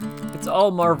It's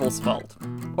all Marvel's fault.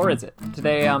 Or is it?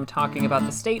 Today I'm talking about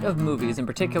the state of movies, in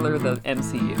particular the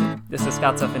MCU. This is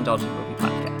Scott's Self-Indulgent Movie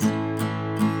Podcast.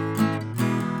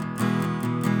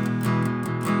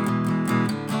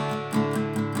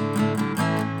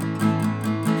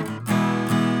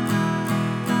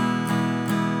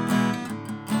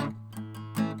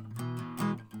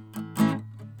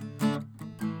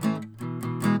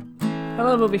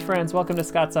 Hello, movie friends. Welcome to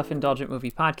Scott's Self-Indulgent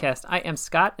Movie Podcast. I am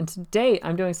Scott, and today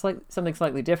I'm doing something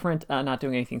slightly different, not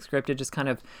doing anything scripted, just kind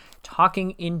of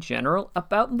talking in general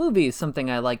about movies,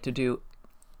 something I like to do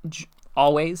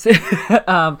always.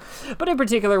 But in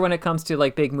particular when it comes to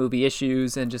like big movie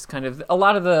issues and just kind of a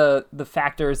lot of the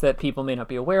factors that people may not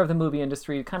be aware of the movie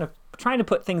industry, kind of trying to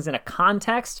put things in a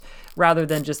context rather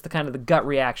than just the kind of the gut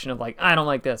reaction of like, I don't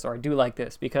like this or I do like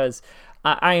this, because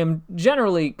I am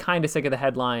generally kind of sick of the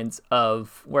headlines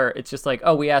of where it's just like,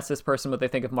 oh, we asked this person what they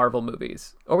think of Marvel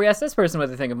movies, or we asked this person what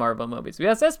they think of Marvel movies, we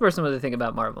asked this person what they think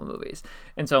about Marvel movies,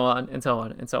 and so on and so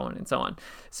on and so on and so on.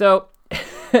 So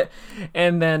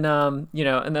and then and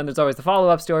then there's always the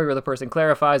follow-up story where the person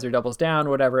clarifies or doubles down,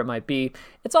 whatever it might be.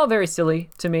 It's all very silly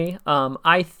to me.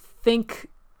 I think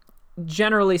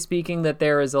generally speaking that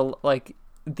there is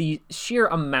the sheer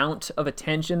amount of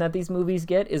attention that these movies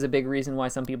get is a big reason why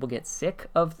some people get sick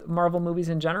of Marvel movies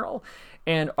in general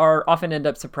and are often end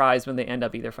up surprised when they end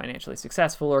up either financially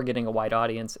successful or getting a wide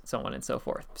audience, so on and so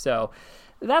forth. So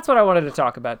that's what I wanted to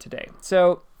talk about today.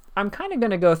 So I'm kind of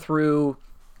going to go through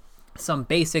some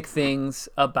basic things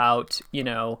about,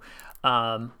 Marvel,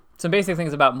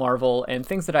 and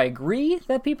things that I agree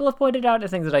that people have pointed out and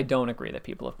things that I don't agree that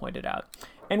people have pointed out.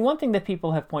 And one thing that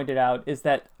people have pointed out is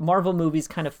that Marvel movies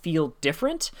kind of feel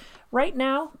different right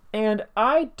now, and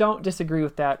I don't disagree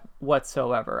with that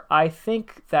whatsoever. I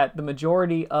think that the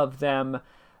majority of them,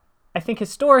 I think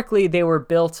historically they were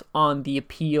built on the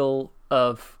appeal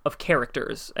of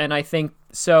characters, and I think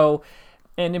so.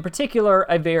 And in particular,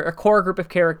 a core group of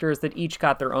characters that each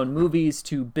got their own movies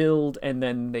to build, and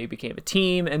then they became a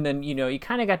team, and then, you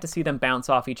kind of got to see them bounce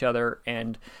off each other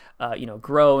and,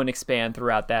 grow and expand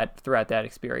throughout that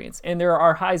experience. And there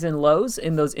are highs and lows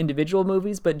in those individual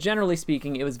movies, but generally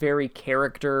speaking, it was very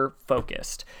character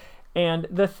focused. And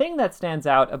the thing that stands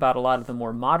out about a lot of the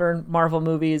more modern Marvel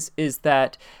movies is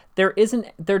that there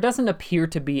doesn't appear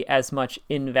to be as much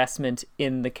investment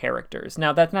in the characters.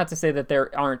 Now, that's not to say that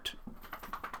there aren't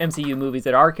MCU movies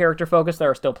that are character focused. There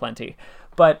are still plenty,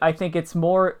 but I think it's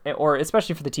more, or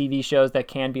especially for the TV shows that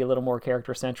can be a little more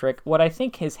character centric, what I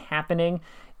think is happening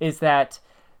is that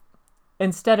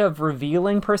instead of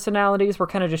revealing personalities, we're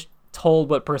kind of just told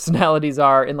what personalities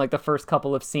are in like the first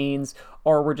couple of scenes,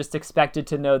 or we're just expected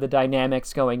to know the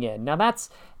dynamics going in. Now that's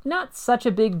not such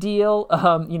a big deal.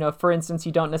 For instance,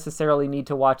 you don't necessarily need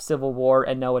to watch Civil War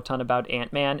and know a ton about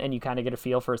Ant-Man, and you kind of get a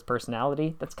feel for his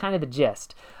personality. That's kind of the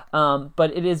gist.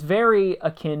 But it is very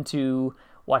akin to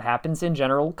what happens in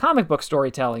general comic book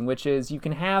storytelling, which is you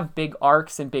can have big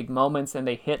arcs and big moments and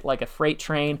they hit like a freight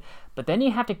train, but then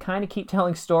you have to kind of keep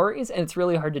telling stories, and it's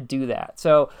really hard to do that.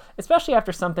 So especially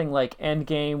after something like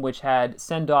Endgame, which had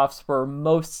send-offs for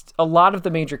a lot of the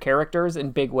major characters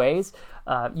in big ways,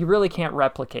 you really can't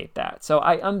replicate that. So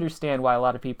I understand why a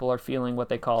lot of people are feeling what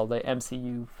they call the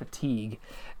MCU fatigue,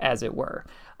 as it were.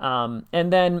 And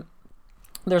then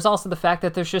there's also the fact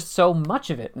that there's just so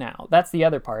much of it now. That's the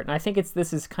other part. And I think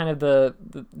this is kind of the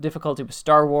difficulty with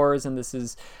Star Wars, and this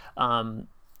is,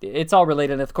 it's all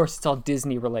related. And of course, it's all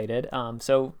Disney related.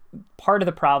 So part of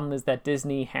the problem is that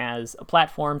Disney has a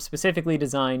platform specifically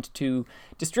designed to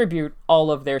distribute all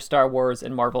of their Star Wars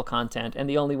and Marvel content. And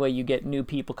the only way you get new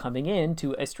people coming in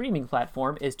to a streaming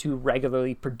platform is to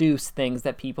regularly produce things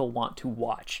that people want to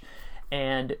watch.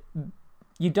 And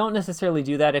you don't necessarily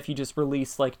do that if you just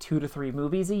release like 2 to 3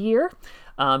 movies a year.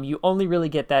 You only really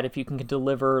get that if you can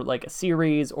deliver like a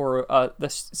series or the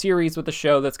series with a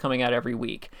show that's coming out every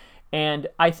week. And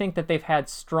I think that they've had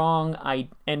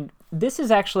and this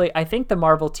is actually, I think the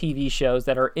Marvel TV shows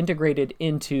that are integrated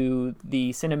into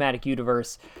the cinematic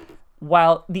universe,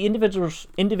 while the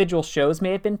individual shows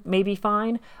may be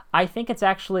fine, I think it's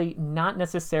actually not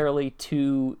necessarily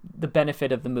to the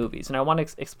benefit of the movies. And I want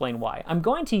to explain why. I'm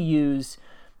going to use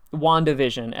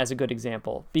WandaVision as a good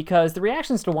example, because the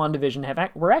reactions to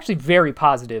WandaVision were actually very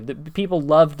positive. People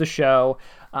loved the show.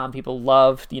 People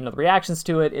loved, the reactions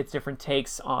to it, its different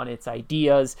takes on its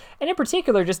ideas, and in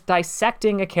particular, just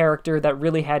dissecting a character that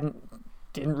really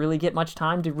didn't really get much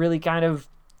time to really kind of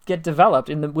get developed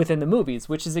within the movies,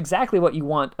 which is exactly what you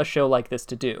want a show like this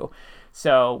to do.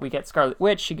 So we get Scarlet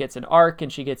Witch, she gets an arc,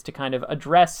 and she gets to kind of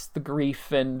address the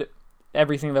grief and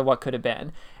everything that what could have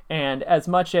been. And as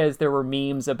much as there were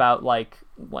memes about like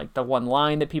the one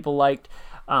line that people liked,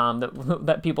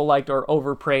 that people liked or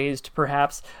overpraised,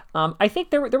 perhaps, I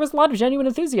think there was a lot of genuine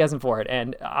enthusiasm for it,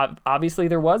 and obviously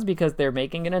there was, because they're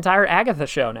making an entire Agatha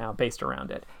show now based around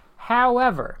it.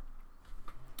 However,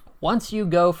 once you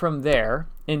go from there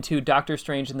into Doctor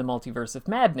Strange in the Multiverse of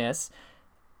Madness,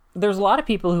 there's a lot of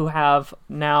people who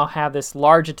now have this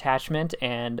large attachment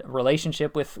and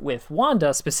relationship with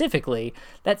Wanda specifically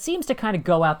that seems to kind of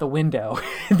go out the window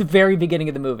at the very beginning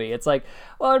of the movie. It's like,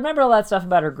 well, remember all that stuff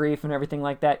about her grief and everything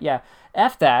like that? Yeah,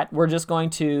 F that. We're just going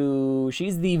to...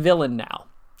 She's the villain now,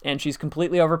 and she's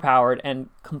completely overpowered and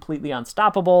completely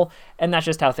unstoppable, and that's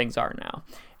just how things are now.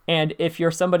 And if you're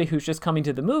somebody who's just coming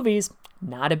to the movies,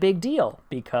 not a big deal,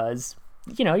 because...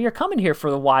 you're coming here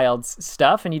for the wild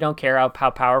stuff and you don't care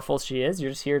how powerful she is. You're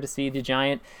just here to see the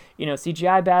giant,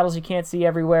 CGI battles you can't see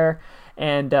everywhere.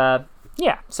 And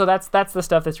so that's the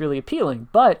stuff that's really appealing.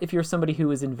 But if you're somebody who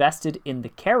is invested in the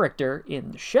character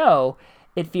in the show,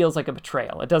 it feels like a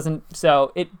betrayal.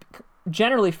 It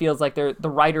generally feels like the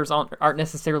writers aren't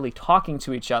necessarily talking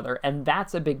to each other. And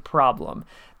that's a big problem.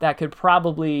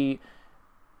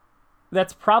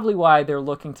 That's probably why they're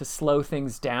looking to slow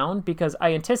things down, because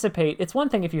I anticipate it's one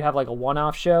thing if you have like a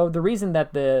one-off show. The reason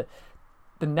that the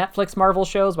Netflix Marvel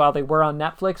shows, while they were on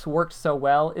Netflix, worked so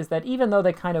well is that even though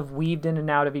they kind of weaved in and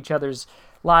out of each other's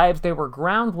lives, they were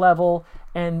ground level,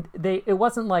 and it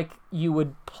wasn't like you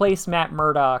would place Matt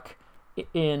Murdock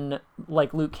in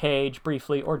like Luke Cage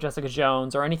briefly or Jessica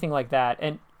Jones or anything like that,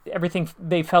 and everything,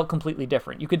 they felt completely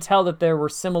different. You could tell that there were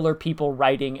similar people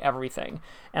writing everything,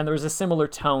 and there was a similar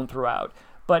tone throughout.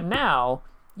 But now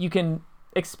you can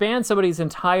expand somebody's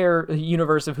entire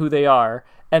universe of who they are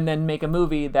and then make a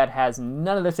movie that has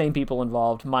none of the same people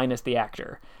involved minus the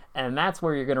actor. And that's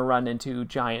where you're going to run into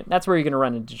giant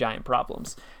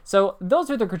problems. So those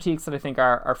are the critiques that I think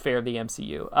are fair to the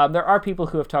MCU. There are people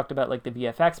who have talked about like the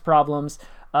VFX problems.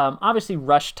 Obviously,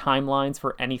 rushed timelines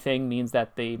for anything means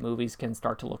that the movies can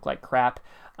start to look like crap.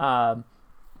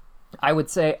 I would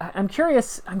say, I'm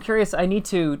curious. I need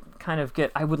to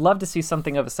I would love to see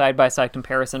something of a side-by-side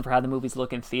comparison for how the movies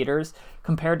look in theaters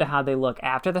compared to how they look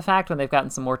after the fact when they've gotten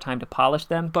some more time to polish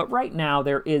them. But right now,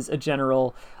 there is a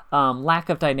general lack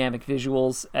of dynamic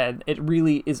visuals, and it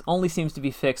really only seems to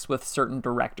be fixed with certain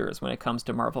directors when it comes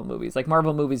to Marvel movies. Like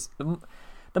Marvel movies...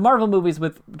 The Marvel movies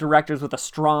with directors with a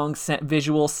strong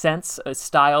visual sense, a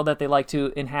style that they like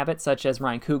to inhabit, such as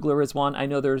Ryan Coogler is one. I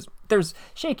know there's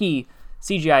shaky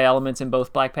CGI elements in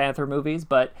both Black Panther movies,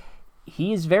 but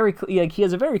he has a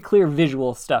very clear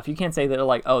visual stuff. You can't say that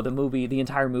like, oh, the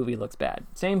entire movie looks bad.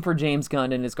 Same for James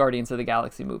Gunn and his Guardians of the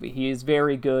Galaxy movie. He is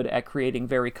very good at creating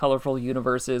very colorful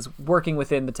universes, working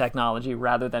within the technology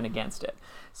rather than against it.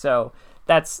 So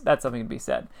that's something to be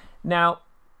said. Now,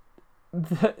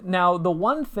 the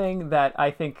one thing that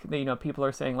I think that, people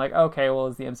are saying like, okay, well,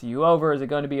 is the MCU over? Is it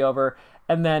going to be over?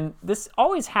 And then this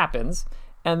always happens,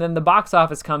 and then the box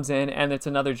office comes in and it's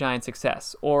another giant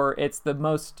success, or it's the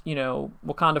most,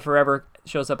 Wakanda Forever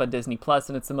shows up on Disney Plus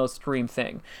and it's the most streamed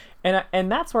thing,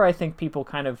 and that's where I think people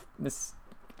kind of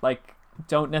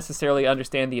don't necessarily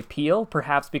understand the appeal,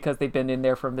 perhaps because they've been in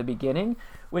there from the beginning,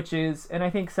 and I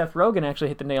think Seth Rogen actually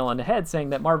hit the nail on the head saying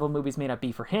that Marvel movies may not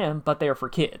be for him, but they are for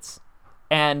kids.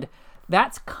 And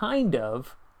that's kind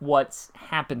of what's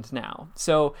happened now.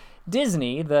 So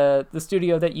Disney, the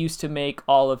studio that used to make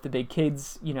all of the big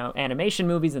kids, animation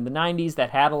movies in the 90s that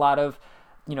had a lot of,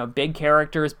 big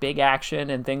characters, big action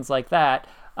and things like that,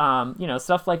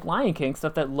 stuff like Lion King,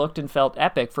 stuff that looked and felt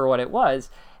epic for what it was,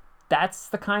 that's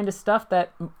the kind of stuff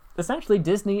that essentially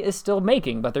Disney is still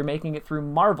making, but they're making it through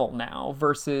Marvel now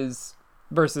versus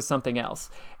something else.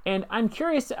 And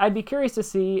I'd be curious to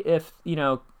see if,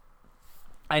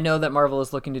 I know that Marvel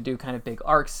is looking to do kind of big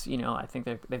arcs. I think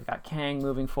they've got Kang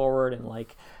moving forward and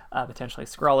potentially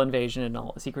Skrull invasion and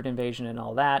all Secret Invasion and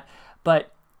all that.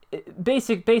 But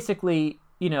basically,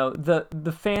 the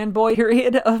fanboy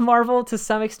period of Marvel to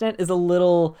some extent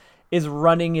is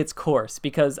running its course,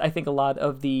 because I think a lot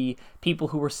of the people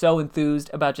who were so enthused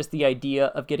about just the idea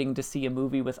of getting to see a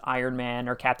movie with Iron Man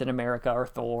or Captain America or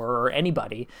Thor or any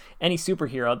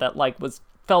superhero that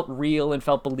felt real and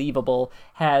felt believable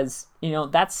has,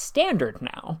 that's standard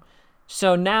now.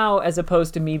 So now, as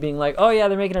opposed to me being like, oh yeah,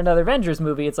 they're making another Avengers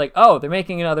movie, it's like, oh, they're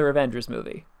making another Avengers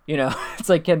movie. It's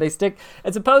like, can they stick?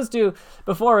 As opposed to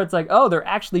before, it's like, oh, they're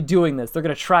actually doing this. They're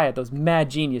going to try it, those mad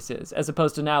geniuses. As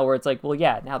opposed to now where it's like, well,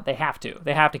 yeah, now they have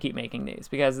to keep making these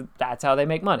because that's how they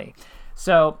make money.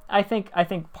 So I think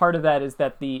part of that is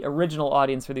that the original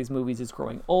audience for these movies is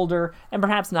growing older and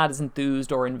perhaps not as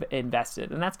enthused or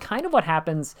invested. And that's kind of what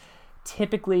happens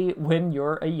typically when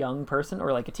you're a young person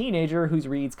or like a teenager who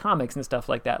reads comics and stuff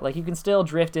like that. Like you can still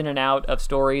drift in and out of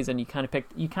stories, and you kind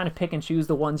of pick and choose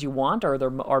the ones you want or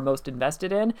are most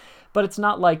invested in. But it's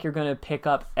not like you're going to pick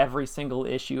up every single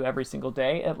issue every single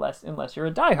day, unless you're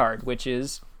a diehard, which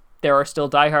is, there are still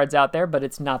diehards out there, but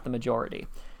it's not the majority.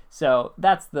 So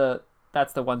that's the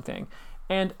one thing.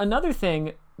 And another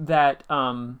thing that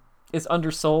is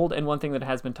undersold, and one thing that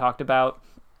has been talked about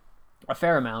a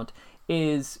fair amount,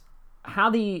 is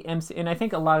how the MC, and I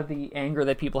think a lot of the anger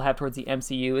that people have towards the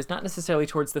MCU is not necessarily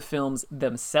towards the films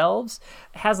themselves.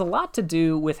 It has a lot to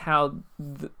do with how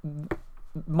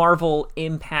Marvel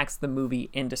impacts the movie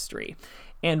industry.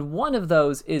 And one of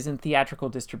those is in theatrical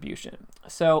distribution.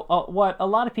 So what a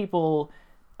lot of people,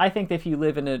 I think that if you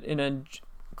live in a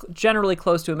generally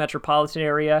close to a metropolitan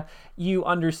area, you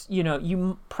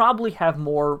probably have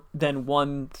more than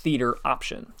one theater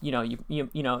option.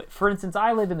 For instance,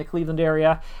 I live in the Cleveland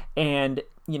area, and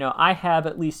I have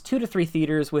at least 2 to 3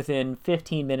 theaters within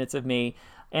 15 minutes of me,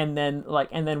 and then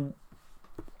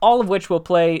all of which will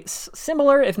play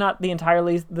similar, if not the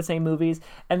entirely the same movies,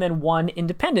 and then one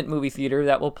independent movie theater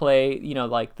that will play,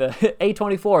 like the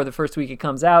A24 the first week it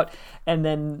comes out, and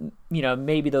then,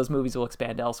 maybe those movies will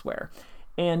expand elsewhere.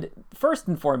 And first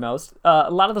and foremost,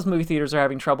 a lot of those movie theaters are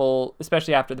having trouble,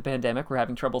 especially after the pandemic. We're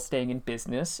having trouble staying in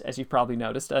business. As you've probably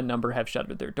noticed, a number have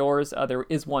shuttered their doors. There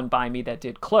is one by me that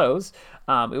did close.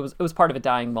 It was part of a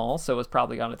dying mall, so it was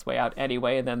probably on its way out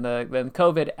anyway. And then then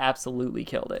COVID absolutely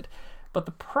killed it. But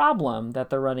the problem that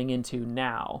they're running into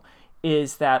now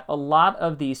is that a lot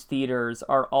of these theaters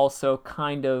are also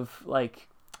kind of like,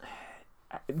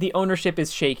 the ownership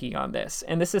is shaky on this.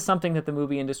 And this is something that the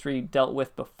movie industry dealt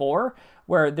with before,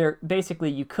 where they're basically,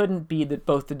 you couldn't be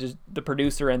both the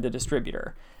producer and the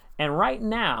distributor. And right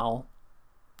now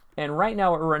what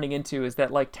we're running into is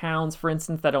that, like, towns, for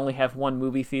instance, that only have one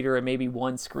movie theater and maybe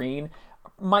one screen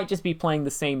might just be playing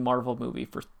the same Marvel movie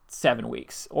for 7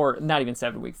 weeks, or not even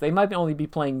 7 weeks. They might only be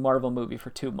playing Marvel movie for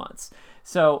 2 months.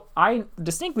 So I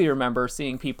distinctly remember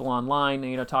seeing people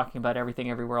online, talking about Everything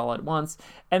Everywhere All at Once,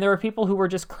 and there were people who were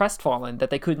just crestfallen that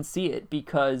they couldn't see it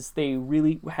because they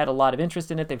really had a lot of interest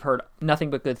in it. They've heard nothing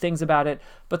but good things about it,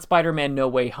 but Spider-Man No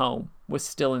Way Home was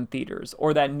still in theaters,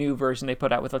 or that new version they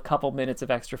put out with a couple minutes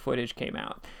of extra footage came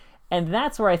out. And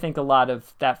that's where I think a lot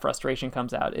of that frustration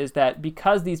comes out, is that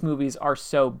because these movies are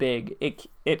so big,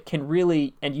 it can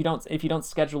really, and if you don't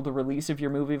schedule the release of your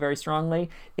movie very strongly,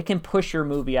 it can push your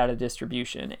movie out of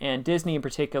distribution. And Disney in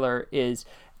particular is,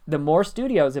 the more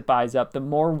studios it buys up, the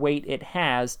more weight it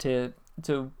has to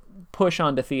push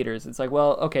onto theaters. It's like,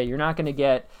 well, okay, you're not going to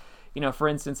get, for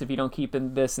instance, if you don't keep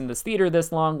in this theater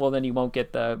this long, well, then you won't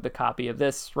get the copy of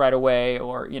this right away,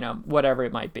 or, whatever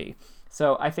it might be.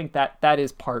 So I think that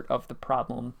is part of the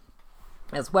problem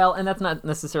as well, and that's not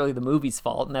necessarily the movie's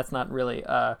fault, and that's not really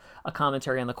a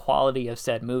commentary on the quality of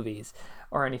said movies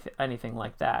or anything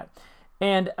like that.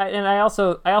 And I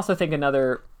also think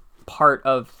another part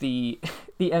of the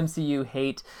MCU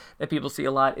hate that people see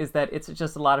a lot is that it's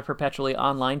just a lot of perpetually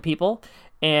online people.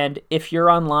 And if you're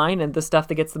online and the stuff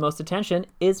that gets the most attention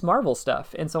is Marvel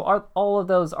stuff. And so all of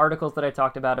those articles that I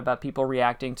talked about people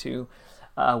reacting to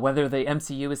whether the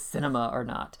MCU is cinema or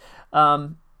not.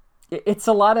 It's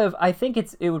a lot of, I think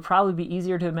it would probably be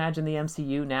easier to imagine the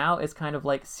MCU now as kind of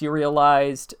like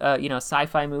serialized,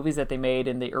 sci-fi movies that they made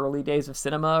in the early days of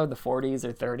cinema, or the 40s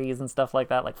or 30s and stuff like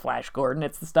that, like Flash Gordon.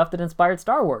 It's the stuff that inspired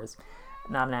Star Wars.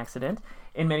 Not an accident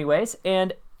in many ways.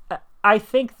 And I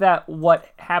think that what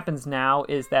happens now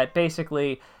is that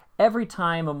basically every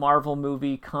time a Marvel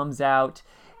movie comes out,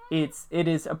 it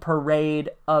is a parade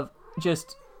of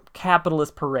just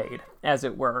capitalist parade, as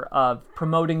it were, of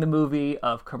promoting the movie,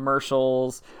 of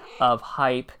commercials, of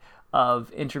hype, of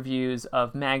interviews,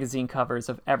 of magazine covers,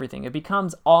 of everything. It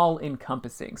becomes all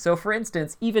encompassing. So for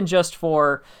instance, even just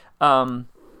for Ant-Man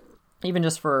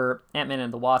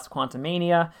and the Wasp: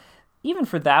 Quantumania, even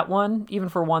for that one, even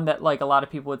for one that like a lot of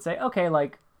people would say, okay,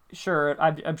 like, sure,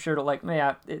 I'm sure to like,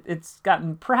 yeah, it's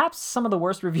gotten perhaps some of the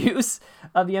worst reviews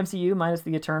of the MCU minus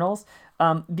the Eternals.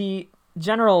 The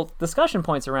general discussion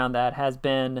points around that has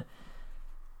been,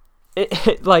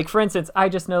 like, for instance, I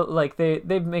just know, like, they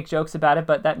make jokes about it,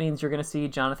 but that means you're going to see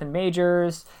Jonathan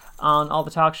Majors on all the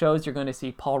talk shows. You're going to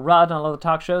see Paul Rudd on all the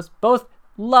talk shows. Both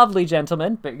lovely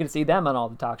gentlemen, but you're going to see them on all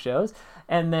the talk shows.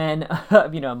 And then,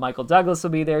 Michael Douglas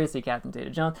will be there. You'll see Catherine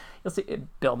Zeta-Jones. You'll see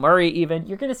Bill Murray even.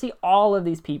 You're going to see all of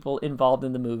these people involved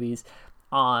in the movies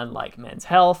on like Men's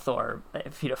Health or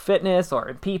fitness or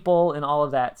in People and all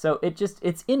of that. So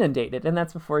it's inundated. And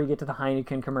that's before you get to the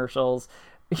Heineken commercials,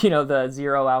 the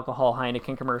zero alcohol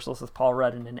Heineken commercials with Paul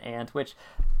Rudd and an ant, which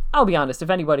I'll be honest, if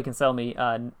anybody can sell me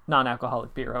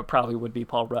non-alcoholic beer, it probably would be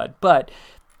Paul Rudd. But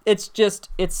it's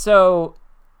so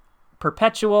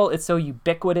perpetual, it's so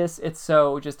ubiquitous, it's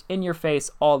so just in your face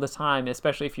all the time,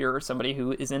 especially if you're somebody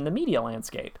who is in the media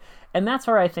landscape. And that's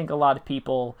where I think a lot of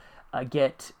people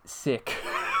get sick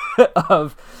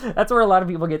of. That's where a lot of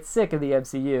people get sick of the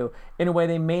MCU in a way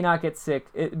they may not get sick,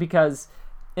 because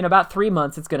in about 3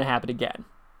 months it's going to happen again.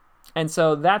 And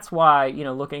so that's why,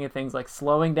 looking at things like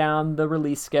slowing down the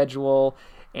release schedule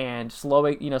and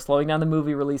slowing down the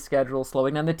movie release schedule,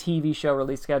 slowing down the TV show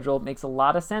release schedule makes a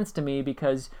lot of sense to me,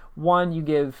 because one, you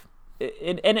give,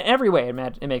 in every way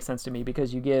it makes sense to me,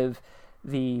 because you give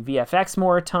the VFX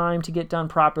more time to get done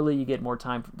properly, you get more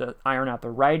time to iron out the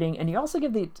writing, and you also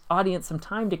give the audience some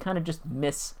time to kind of just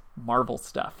miss Marvel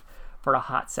stuff for a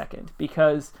hot second.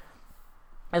 Because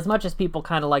as much as people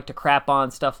kind of like to crap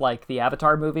on stuff like the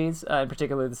Avatar movies, in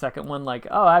particular the second one, like,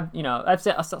 I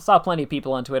saw plenty of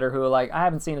people on Twitter who are like, I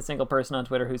haven't seen a single person on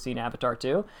Twitter who's seen Avatar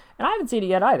 2, and I haven't seen it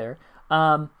yet either.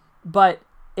 But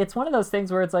it's one of those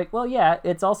things where it's like, well, yeah,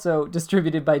 it's also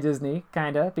distributed by Disney,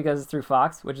 kind of, because it's through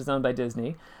Fox, which is owned by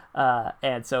Disney.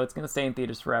 And so it's going to stay in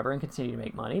theaters forever and continue to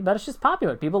make money, but it's just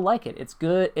popular. People like it. It's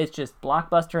good. It's just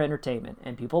blockbuster entertainment,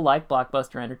 and people like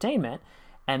blockbuster entertainment,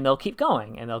 and they'll keep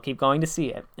going, and they'll keep going to see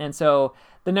it. And so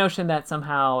the notion that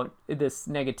somehow this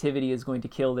negativity is going to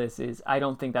kill this I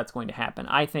don't think that's going to happen.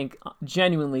 I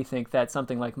genuinely think that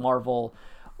something like Marvel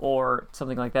or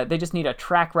something like that, they just need a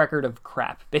track record of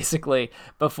crap, basically,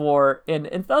 before, and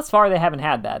thus far they haven't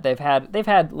had that. They've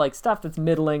had like stuff that's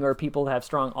middling, or people have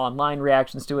strong online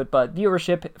reactions to it, but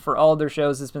viewership for all of their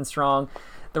shows has been strong.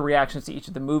 The reactions to each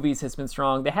of the movies has been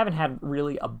strong. They haven't had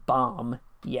really a bomb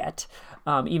yet.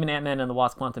 Even Ant-Man and the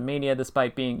Wasp: Quantumania,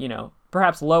 despite being,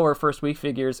 perhaps lower first week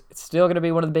figures, it's still going to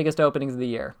be one of the biggest openings of the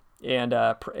year. And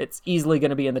it's easily going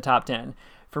to be in the top 10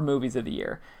 for movies of the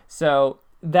year. So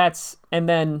and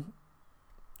then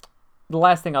the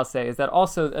last thing I'll say is that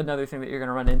also another thing that you're going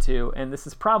to run into, and this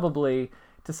is probably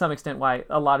to some extent why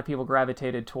a lot of people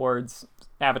gravitated towards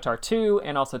Avatar 2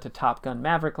 and also to Top Gun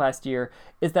Maverick last year,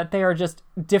 is that they are just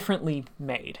differently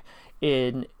made.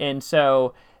 And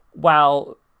so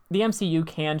while the MCU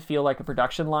can feel like a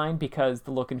production line because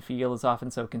the look and feel is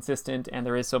often so consistent and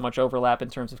there is so much overlap in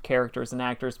terms of characters and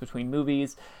actors between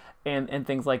movies and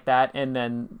things like that, and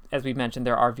then, as we mentioned,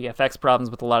 there are VFX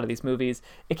problems with a lot of these movies,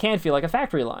 it can feel like a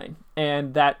factory line,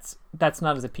 and that's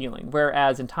not as appealing.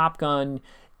 Whereas in Top Gun,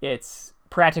 it's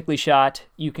practically shot.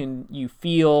 You can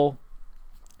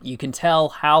tell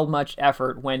how much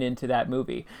effort went into that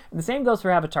movie. And the same goes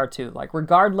for Avatar 2. Like,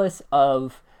 regardless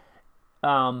of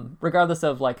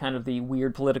like kind of the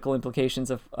weird political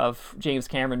implications of James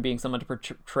Cameron being someone to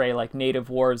portray like native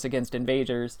wars against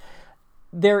invaders,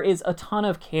 there is a ton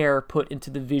of care put into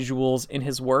the visuals in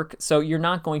his work, so you're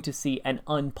not going to see an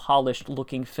unpolished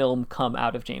looking film come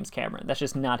out of James Cameron. That's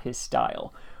just not his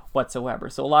style whatsoever.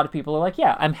 So a lot of people are like,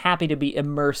 yeah, I'm happy to be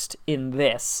immersed in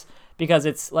this, because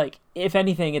it's like, if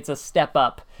anything, it's a step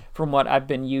up from what I've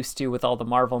been used to with all the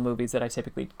Marvel movies that I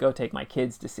typically go take my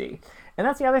kids to see. And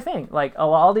that's the other thing. Like,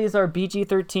 all these are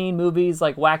PG-13 movies,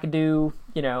 like wackadoo,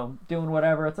 doing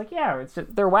whatever. It's like, yeah,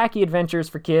 they're wacky adventures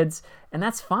for kids, and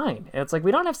that's fine. It's like,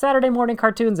 we don't have Saturday morning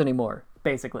cartoons anymore,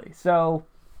 basically. So,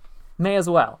 may as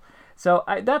well. So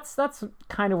that's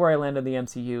kind of where I land on the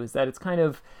MCU, is that it's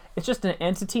just an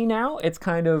entity now. It's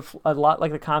kind of a lot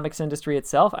like the comics industry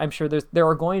itself. I'm sure there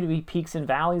are going to be peaks and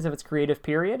valleys of its creative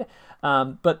period.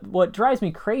 But what drives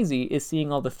me crazy is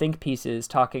seeing all the think pieces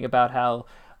talking about how,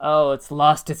 the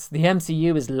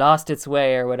MCU has lost its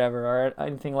way or whatever, or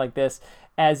anything like this,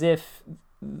 as if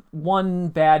one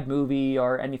bad movie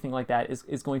or anything like that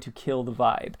is going to kill the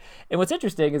vibe. And what's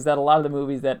interesting is that a lot of the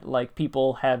movies that like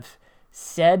people have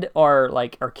said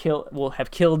will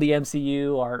have killed the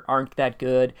MCU or aren't that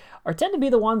good tend to be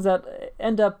the ones that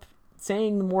end up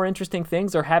saying more interesting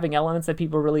things or having elements that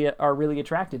people are really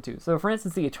attracted to. So for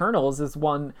instance, the Eternals is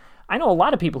one, I know a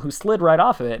lot of people who slid right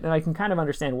off of it, and I can kind of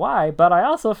understand why, but I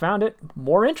also found it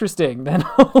more interesting than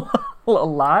a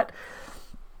lot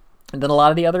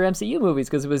of the other MCU movies,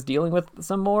 because it was dealing with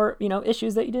some more,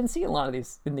 issues that you didn't see in a lot of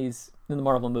these in the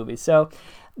Marvel movies. So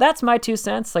that's my 2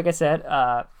 cents. Like I said,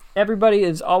 everybody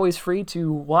is always free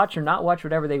to watch or not watch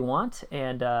whatever they want.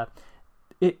 And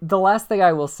the last thing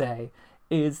I will say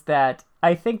is that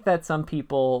I think that some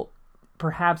people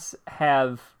perhaps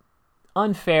have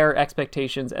unfair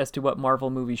expectations as to what Marvel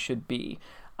movies should be.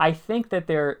 I think that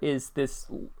there's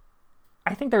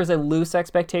a loose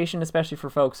expectation, especially for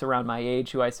folks around my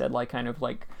age who I said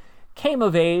came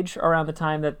of age around the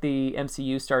time that the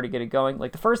MCU started getting going.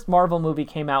 Like, the first Marvel movie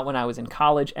came out when I was in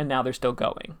college, and now they're still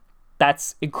going.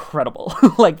 that's incredible.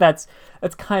 Like that's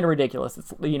kind of ridiculous.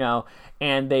 It's, you know,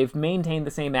 and they've maintained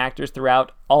the same actors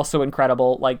throughout, also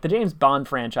incredible. Like the James Bond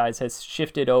franchise has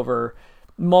shifted over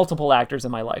multiple actors in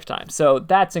my lifetime, so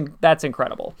that's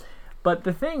incredible. But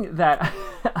the thing that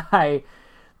I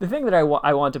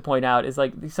want to point out is,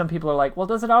 like, some people are like, well,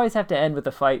 does it always have to end with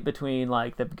a fight between,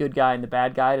 like, the good guy and the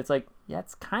bad guy? And it's like, yeah,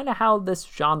 it's kind of how this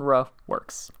genre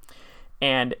works.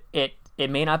 And it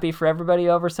may not be for everybody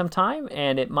over some time,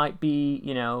 and it might be,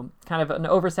 you know, kind of an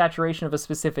oversaturation of a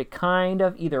specific kind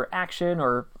of either action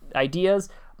or ideas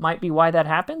might be why that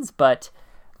happens, but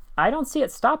I don't see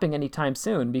it stopping anytime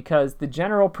soon, because the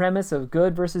general premise of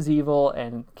good versus evil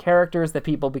and characters that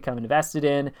people become invested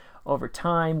in over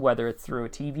time, whether it's through a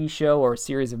TV show or a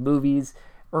series of movies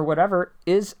or whatever,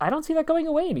 is, I don't see that going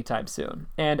away anytime soon.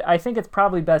 And I think it's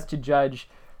probably best to judge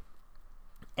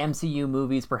MCU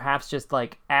movies perhaps just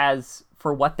like as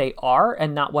for what they are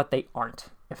and not what they aren't,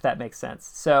 if that makes sense.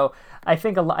 So I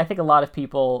think a lot of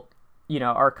people, you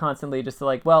know, are constantly just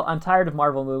like, well, I'm tired of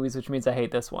Marvel movies, which means I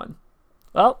hate this one.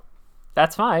 Well,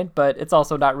 that's fine, but it's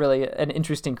also not really an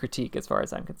interesting critique as far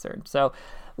as I'm concerned. So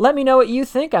let me know what you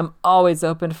think. I'm always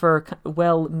open for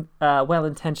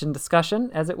well-intentioned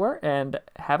discussion, as it were, and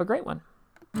have a great one.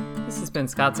 This has been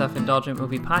Scott's Self-Indulgent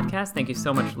Movie Podcast. Thank you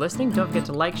so much for listening. Don't forget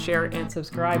to like, share, and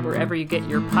subscribe wherever you get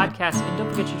your podcasts. And don't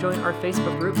forget to join our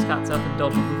Facebook group, Scott's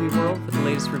Self-Indulgent Movie World, for the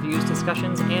latest reviews,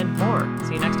 discussions, and more.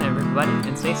 See you next time, everybody,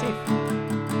 and stay safe.